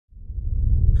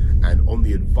And on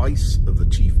the advice of the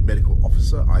chief medical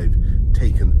officer, I've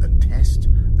taken a test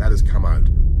that has come out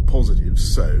positive.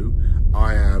 So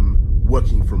I am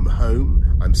working from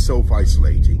home. I'm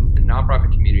self-isolating. The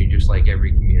nonprofit community, just like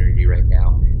every community right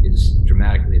now, is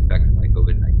dramatically affected by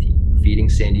COVID-19. Feeding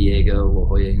San Diego, La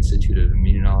Jolla Institute of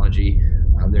Immunology,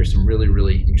 there's some really,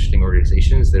 really interesting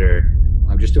organizations that are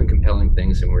just doing compelling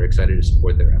things, and we're excited to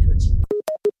support their efforts.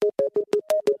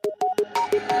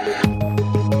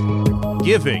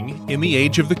 Giving in the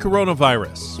age of the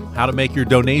coronavirus. How to make your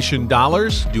donation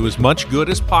dollars do as much good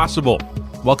as possible.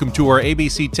 Welcome to our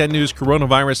ABC 10 News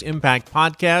Coronavirus Impact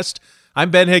Podcast. I'm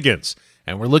Ben Higgins,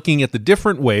 and we're looking at the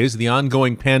different ways the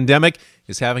ongoing pandemic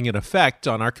is having an effect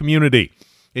on our community.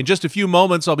 In just a few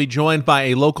moments, I'll be joined by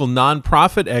a local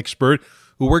nonprofit expert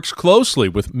who works closely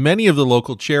with many of the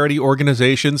local charity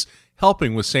organizations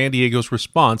helping with San Diego's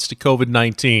response to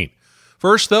COVID-19.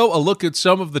 First, though, a look at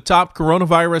some of the top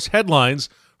coronavirus headlines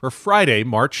for Friday,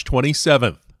 March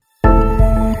 27th.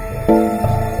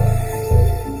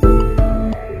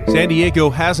 San Diego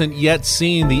hasn't yet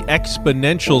seen the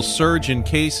exponential surge in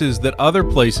cases that other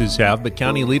places have, but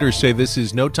county leaders say this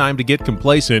is no time to get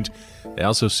complacent. They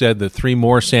also said that 3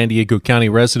 more San Diego County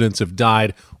residents have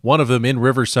died, one of them in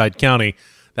Riverside County.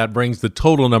 That brings the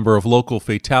total number of local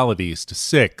fatalities to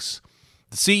 6.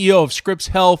 The CEO of Scripps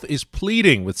Health is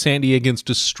pleading with San Diegans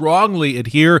to strongly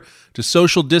adhere to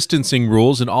social distancing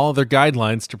rules and all other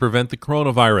guidelines to prevent the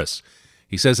coronavirus.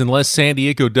 He says unless San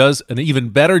Diego does an even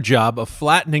better job of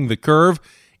flattening the curve,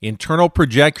 internal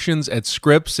projections at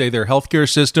Scripps say their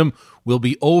healthcare system will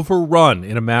be overrun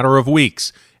in a matter of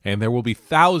weeks, and there will be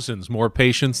thousands more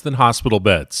patients than hospital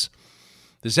beds.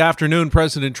 This afternoon,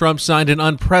 President Trump signed an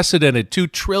unprecedented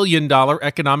 $2 trillion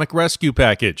economic rescue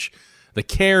package. The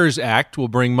CARES Act will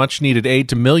bring much-needed aid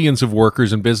to millions of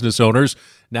workers and business owners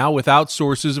now without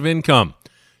sources of income.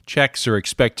 Checks are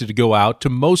expected to go out to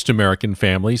most American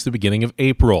families the beginning of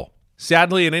April.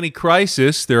 Sadly, in any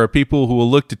crisis, there are people who will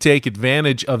look to take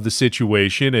advantage of the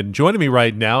situation. And joining me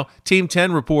right now, Team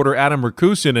 10 reporter Adam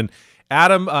Rakusin. And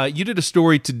Adam, you did a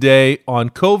story today on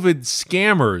COVID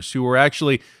scammers who are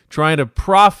actually trying to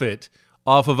profit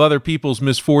off of other people's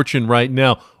misfortune right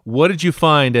now. What did you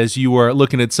find as you were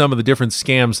looking at some of the different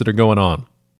scams that are going on?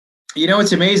 You know,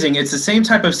 it's amazing. It's the same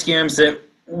type of scams that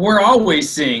we're always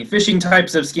seeing, phishing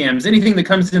types of scams, anything that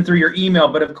comes in through your email.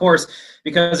 But of course,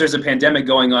 because there's a pandemic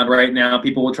going on right now,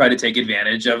 people will try to take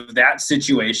advantage of that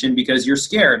situation because you're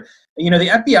scared. You know, the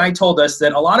FBI told us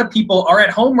that a lot of people are at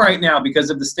home right now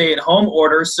because of the stay-at-home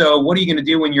order. So what are you going to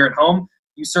do when you're at home?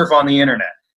 You surf on the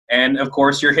internet. And of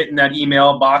course, you're hitting that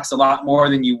email box a lot more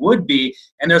than you would be.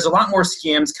 And there's a lot more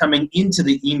scams coming into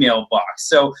the email box.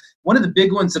 So one of the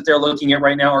big ones that they're looking at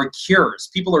right now are cures.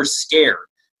 People are scared.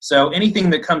 So anything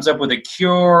that comes up with a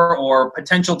cure or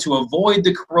potential to avoid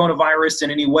the coronavirus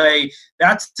in any way,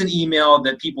 that's an email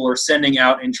that people are sending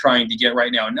out and trying to get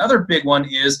right now. Another big one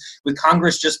is with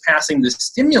Congress just passing the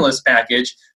stimulus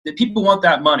package, that people want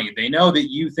that money. They know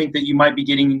that you think that you might be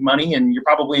getting money and you're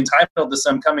probably entitled to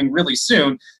some coming really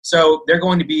soon. So they're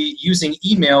going to be using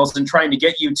emails and trying to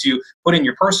get you to put in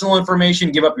your personal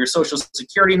information, give up your social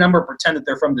security number, pretend that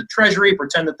they're from the Treasury,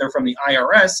 pretend that they're from the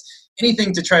IRS,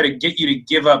 anything to try to get you to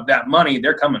give up that money,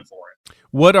 they're coming for it.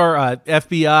 What are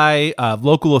FBI,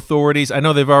 local authorities? I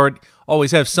know they've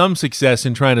always have some success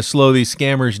in trying to slow these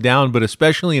scammers down, but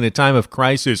especially in a time of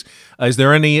crisis, is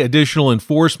there any additional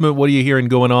enforcement? What are you hearing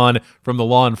going on from the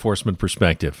law enforcement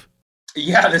perspective?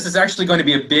 Yeah, this is actually going to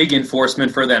be a big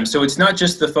enforcement for them. So it's not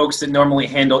just the folks that normally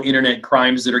handle internet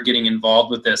crimes that are getting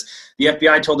involved with this. The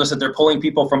FBI told us that they're pulling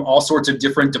people from all sorts of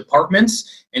different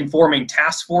departments and forming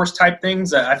task force type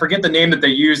things. I forget the name that they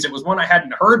used. It was one I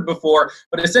hadn't heard before,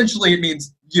 but essentially it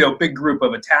means, big group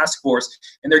of a task force.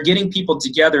 And they're getting people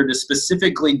together to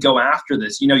specifically go after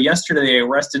this. Yesterday they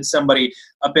arrested somebody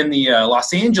up in the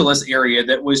Los Angeles area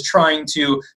that was trying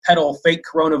to peddle fake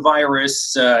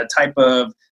coronavirus type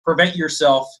of prevent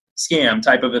yourself scam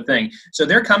type of a thing. So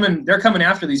they're coming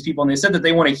after these people, and they said that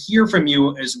they want to hear from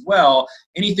you as well.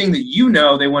 Anything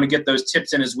that they want to get those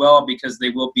tips in as well because they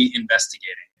will be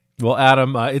investigating. Well,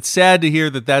 Adam, it's sad to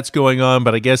hear that that's going on,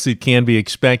 but I guess it can be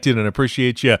expected, and I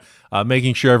appreciate you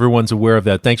making sure everyone's aware of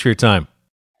that. Thanks for your time.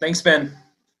 Thanks, Ben.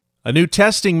 A new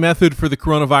testing method for the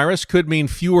coronavirus could mean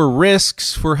fewer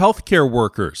risks for healthcare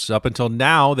workers. Up until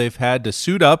now, they've had to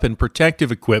suit up in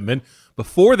protective equipment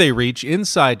before they reach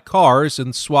inside cars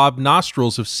and swab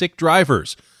nostrils of sick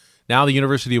drivers. Now the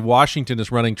University of Washington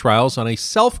is running trials on a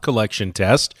self-collection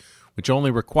test, which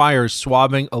only requires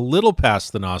swabbing a little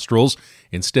past the nostrils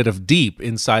instead of deep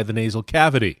inside the nasal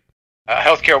cavity. A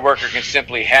healthcare worker can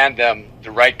simply hand them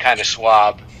the right kind of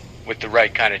swab with the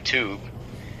right kind of tube,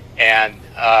 and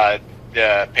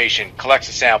the patient collects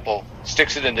a sample,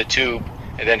 sticks it in the tube,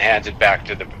 and then hands it back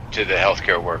to the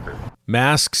healthcare worker.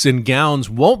 Masks and gowns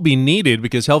won't be needed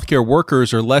because healthcare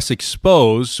workers are less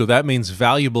exposed, so that means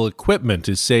valuable equipment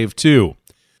is saved too.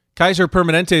 Kaiser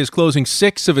Permanente is closing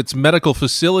 6 of its medical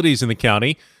facilities in the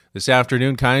county. This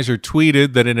afternoon, Kaiser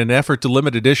tweeted that in an effort to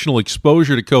limit additional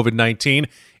exposure to COVID-19,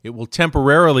 it will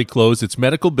temporarily close its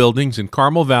medical buildings in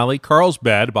Carmel Valley,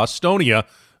 Carlsbad, Bostonia,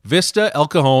 Vista, El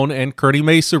Cajon, and Kearny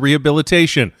Mesa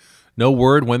Rehabilitation. No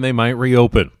word when they might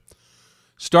reopen.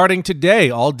 Starting today,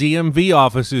 all DMV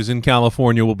offices in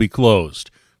California will be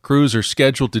closed. Crews are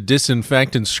scheduled to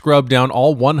disinfect and scrub down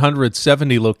all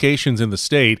 170 locations in the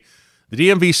state. The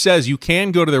DMV says you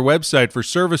can go to their website for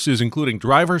services including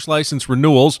driver's license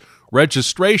renewals,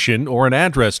 registration, or an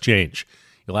address change.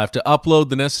 You'll have to upload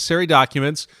the necessary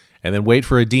documents and then wait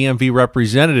for a DMV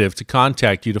representative to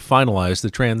contact you to finalize the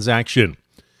transaction.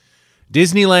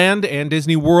 Disneyland and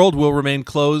Disney World will remain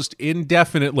closed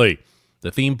indefinitely.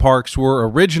 The theme parks were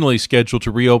originally scheduled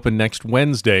to reopen next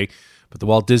Wednesday, but the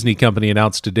Walt Disney Company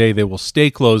announced today they will stay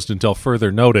closed until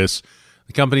further notice.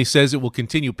 The company says it will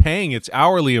continue paying its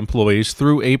hourly employees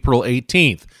through April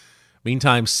 18th.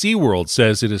 Meantime, SeaWorld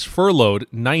says it has furloughed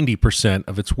 90%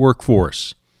 of its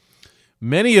workforce.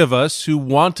 Many of us who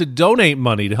want to donate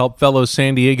money to help fellow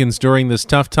San Diegans during this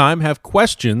tough time have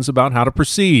questions about how to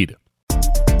proceed.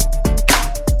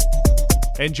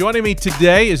 And joining me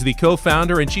today is the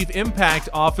co-founder and chief impact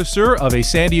officer of a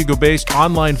San Diego-based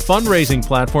online fundraising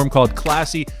platform called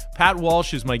Classy. Pat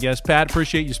Walsh is my guest. Pat,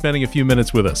 appreciate you spending a few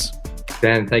minutes with us.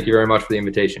 Ben, thank you very much for the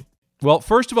invitation. Well,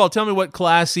 first of all, tell me what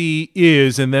Classy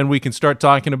is, and then we can start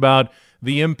talking about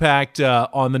the impact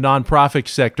on the nonprofit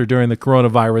sector during the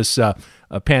coronavirus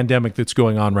pandemic that's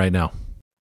going on right now.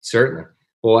 Certainly.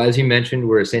 Well, as you mentioned,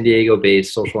 we're a San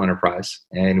Diego-based social enterprise,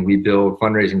 and we build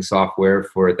fundraising software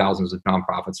for thousands of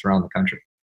nonprofits around the country.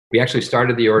 We actually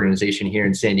started the organization here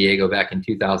in San Diego back in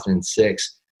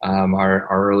 2006. Our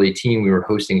early team, we were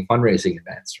hosting fundraising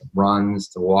events, from runs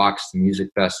to walks to music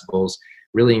festivals,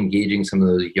 really engaging some of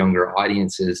those younger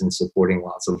audiences and supporting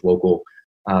lots of local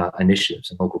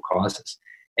initiatives and local causes.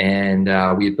 And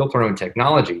we had built our own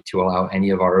technology to allow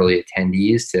any of our early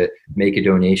attendees to make a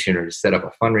donation or to set up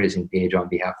a fundraising page on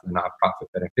behalf of the nonprofit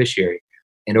beneficiary.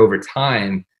 And over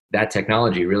time, that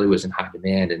technology really was in high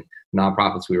demand, and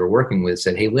nonprofits we were working with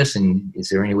said, hey, listen, is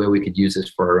there any way we could use this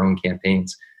for our own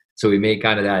campaigns? So we made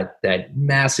kind of that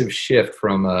massive shift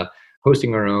from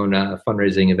hosting our own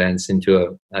fundraising events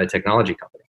into a technology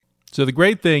company. So the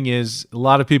great thing is a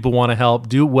lot of people want to help,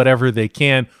 do whatever they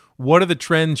can. What are the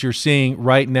trends you're seeing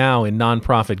right now in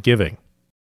nonprofit giving?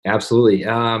 Absolutely.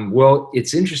 Well,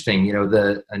 it's interesting. You know,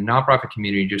 the nonprofit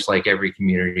community, just like every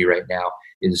community right now,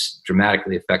 is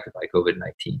dramatically affected by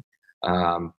COVID-19.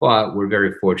 But we're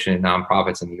very fortunate.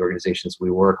 Nonprofits and the organizations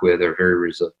we work with are very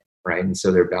resilient, right? And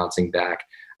so they're bouncing back.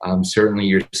 Certainly,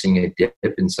 you're seeing a dip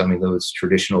in some of those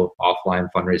traditional offline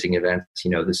fundraising events.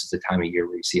 You know, this is the time of year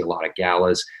where you see a lot of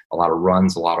galas, a lot of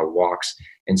runs, a lot of walks.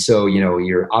 And so, you know,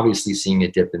 you're obviously seeing a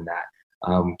dip in that,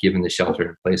 given the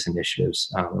shelter-in-place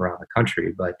initiatives around the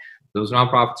country. But those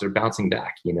nonprofits are bouncing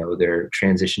back. You know, they're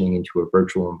transitioning into a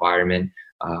virtual environment.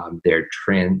 They're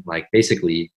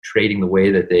basically trading the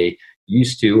way that they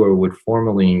used to or would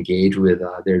formally engage with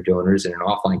their donors in an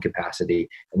offline capacity,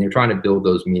 and they're trying to build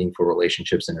those meaningful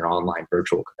relationships in an online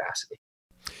virtual capacity.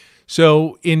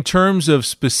 So in terms of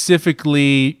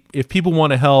specifically, if people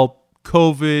want to help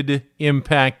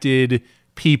COVID-impacted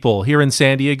people here in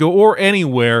San Diego or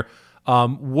anywhere,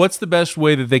 what's the best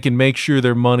way that they can make sure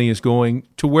their money is going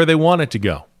to where they want it to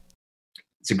go?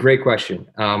 It's a great question.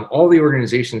 All the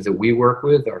organizations that we work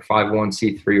with are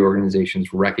 501c3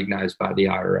 organizations recognized by the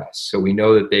IRS. So we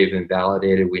know that they've been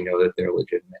validated. We know that they're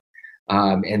legitimate.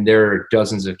 And there are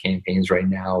dozens of campaigns right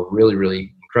now, really,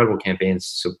 really incredible campaigns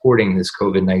supporting this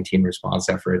COVID-19 response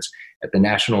efforts. At the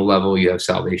national level, you have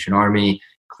Salvation Army,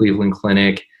 Cleveland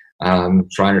Clinic,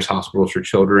 Shriners Hospitals for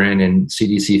Children, and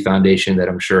CDC Foundation that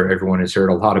I'm sure everyone has heard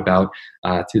a lot about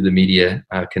through the media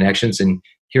connections. And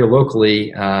here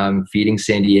locally, Feeding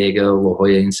San Diego, La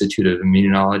Jolla Institute of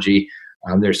Immunology.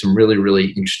 There's some really,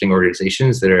 really interesting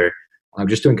organizations that are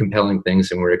just doing compelling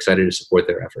things, and we're excited to support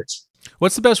their efforts.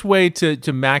 What's the best way to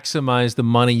maximize the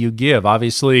money you give?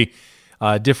 Obviously,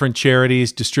 different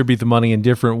charities distribute the money in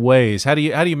different ways. How do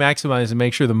you maximize and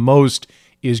make sure the most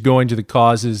is going to the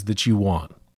causes that you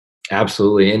want?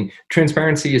 Absolutely. And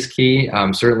transparency is key.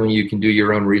 Certainly, you can do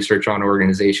your own research on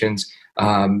organizations.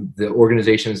 The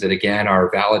organizations that, again, are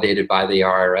validated by the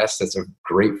IRS, that's a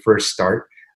great first start.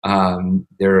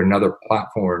 There are another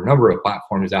platform or a number of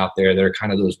platforms out there that are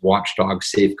kind of those watchdog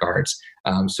safeguards.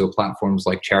 So platforms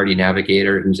like Charity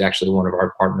Navigator, who's actually one of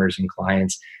our partners and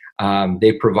clients,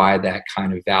 they provide that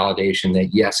kind of validation that,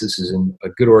 yes, this is a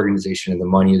good organization and the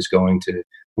money is going to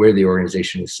where the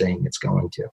organization is saying it's going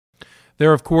to.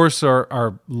 There, of course,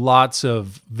 are lots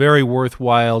of very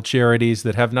worthwhile charities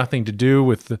that have nothing to do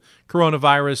with the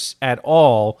coronavirus at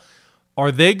all.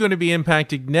 Are they going to be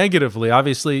impacted negatively?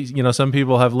 Obviously, some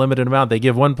people have limited amount. They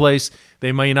give one place,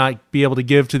 they may not be able to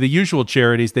give to the usual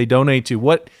charities they donate to.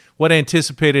 What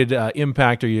anticipated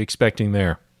impact are you expecting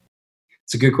there?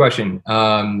 It's a good question.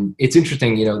 It's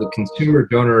interesting, the consumer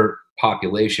donor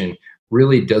population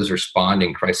really does respond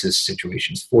in crisis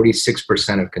situations.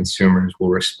 46% of consumers will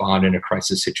respond in a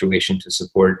crisis situation to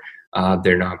support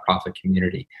their nonprofit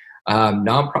community.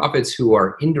 Nonprofits who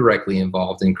are indirectly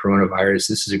involved in coronavirus,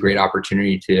 this is a great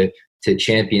opportunity to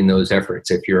champion those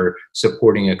efforts. If you're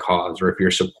supporting a cause or if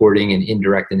you're supporting an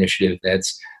indirect initiative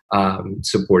that's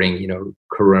supporting,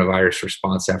 coronavirus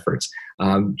response efforts,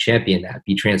 champion that.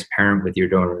 Be transparent with your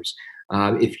donors.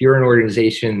 If you're an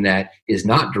organization that is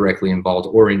not directly involved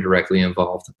or indirectly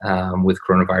involved with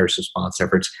coronavirus response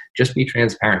efforts, just be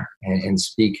transparent and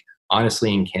speak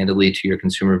honestly and candidly to your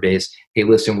consumer base. Hey,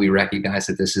 listen, we recognize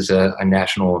that this is a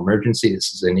national emergency.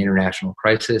 This is an international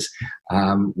crisis.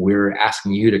 We're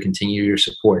asking you to continue your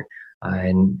support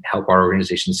and help our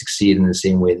organization succeed in the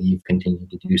same way that you've continued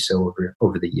to do so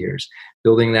over the years.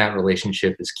 Building that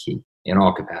relationship is key in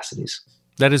all capacities.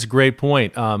 That is a great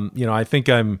point. I think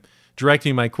I'm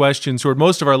directing my questions toward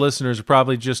most of our listeners are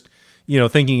probably just,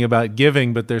 thinking about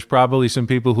giving, but there's probably some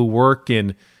people who work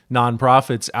in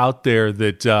nonprofits out there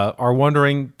that are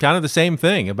wondering kind of the same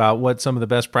thing about what some of the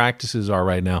best practices are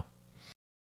right now.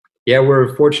 Yeah,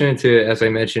 we're fortunate to, as I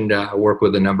mentioned, work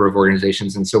with a number of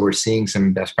organizations. And so we're seeing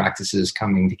some best practices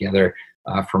coming together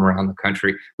from around the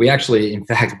country. We actually, in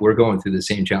fact, we're going through the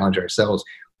same challenge ourselves.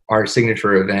 Our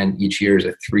signature event each year is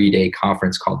a 3-day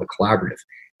conference called The Collaborative.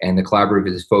 And The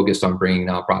Collaborative is focused on bringing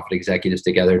nonprofit executives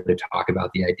together to talk about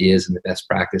the ideas and the best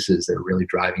practices that are really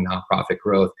driving nonprofit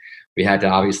growth. We had to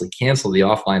obviously cancel the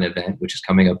offline event, which is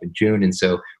coming up in June. And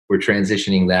so we're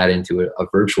transitioning that into a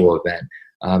virtual event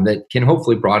that can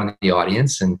hopefully broaden the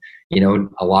audience. And,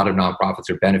 a lot of nonprofits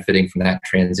are benefiting from that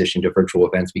transition to virtual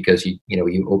events because,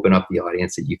 you open up the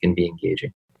audience that you can be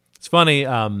engaging. It's funny.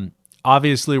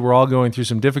 Obviously, we're all going through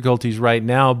some difficulties right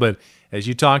now. But as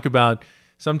you talk about,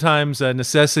 sometimes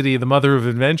necessity, the mother of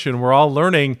invention, we're all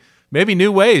learning maybe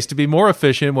new ways to be more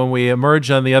efficient when we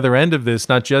emerge on the other end of this,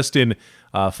 not just in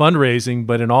fundraising,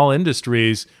 but in all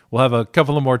industries. We'll have a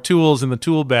couple of more tools in the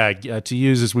tool bag to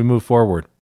use as we move forward.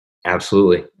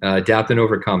 Absolutely. Adapt and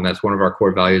overcome. That's one of our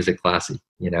core values at Classy,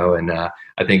 and I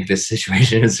think this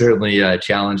situation has certainly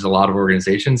challenged a lot of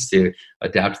organizations to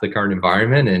adapt to the current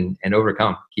environment and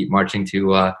overcome, keep marching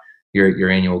to your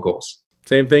annual goals.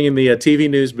 Same thing in the TV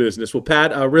news business. Well,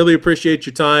 Pat, I really appreciate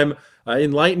your time,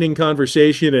 enlightening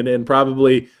conversation, and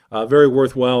probably very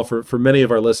worthwhile for many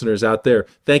of our listeners out there.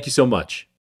 Thank you so much.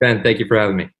 Ben, thank you for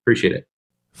having me. Appreciate it.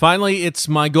 Finally, it's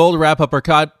my goal to wrap up our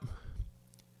podcast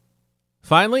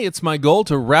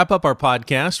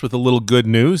with a little good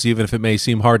news, even if it may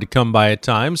seem hard to come by at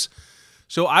times.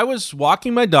 So I was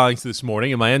walking my dogs this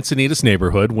morning in my Encinitas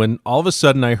neighborhood when all of a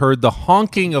sudden I heard the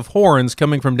honking of horns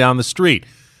coming from down the street.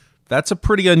 That's a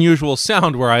pretty unusual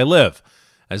sound where I live.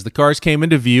 As the cars came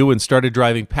into view and started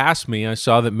driving past me, I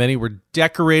saw that many were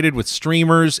decorated with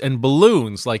streamers and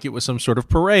balloons like it was some sort of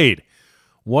parade.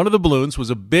 One of the balloons was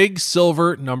a big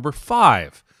silver number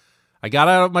 5. I got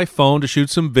out my phone to shoot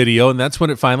some video, and that's when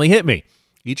it finally hit me.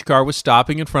 Each car was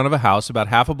stopping in front of a house about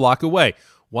half a block away.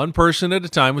 One person at a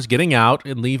time was getting out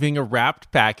and leaving a wrapped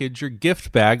package or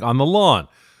gift bag on the lawn.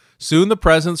 Soon the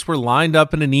presents were lined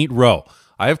up in a neat row.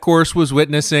 I, of course, was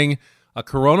witnessing a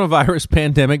coronavirus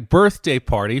pandemic birthday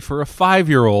party for a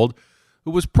 5-year-old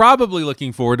who was probably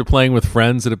looking forward to playing with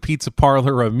friends at a pizza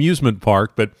parlor or amusement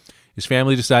park, but his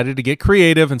family decided to get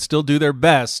creative and still do their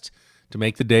best to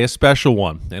make the day a special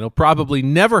one. And he'll probably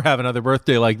never have another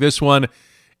birthday like this one,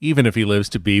 even if he lives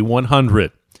to be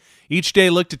 100. Each day,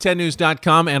 look to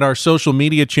 10news.com and our social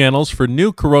media channels for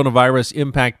new coronavirus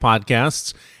impact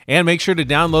podcasts. And make sure to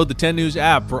download the 10 News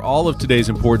app for all of today's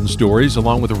important stories,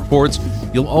 along with the reports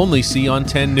you'll only see on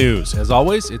 10 News. As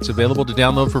always, it's available to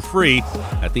download for free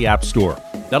at the App Store.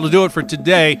 That'll do it for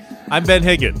today. I'm Ben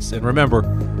Higgins. And remember,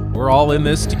 we're all in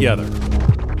this together.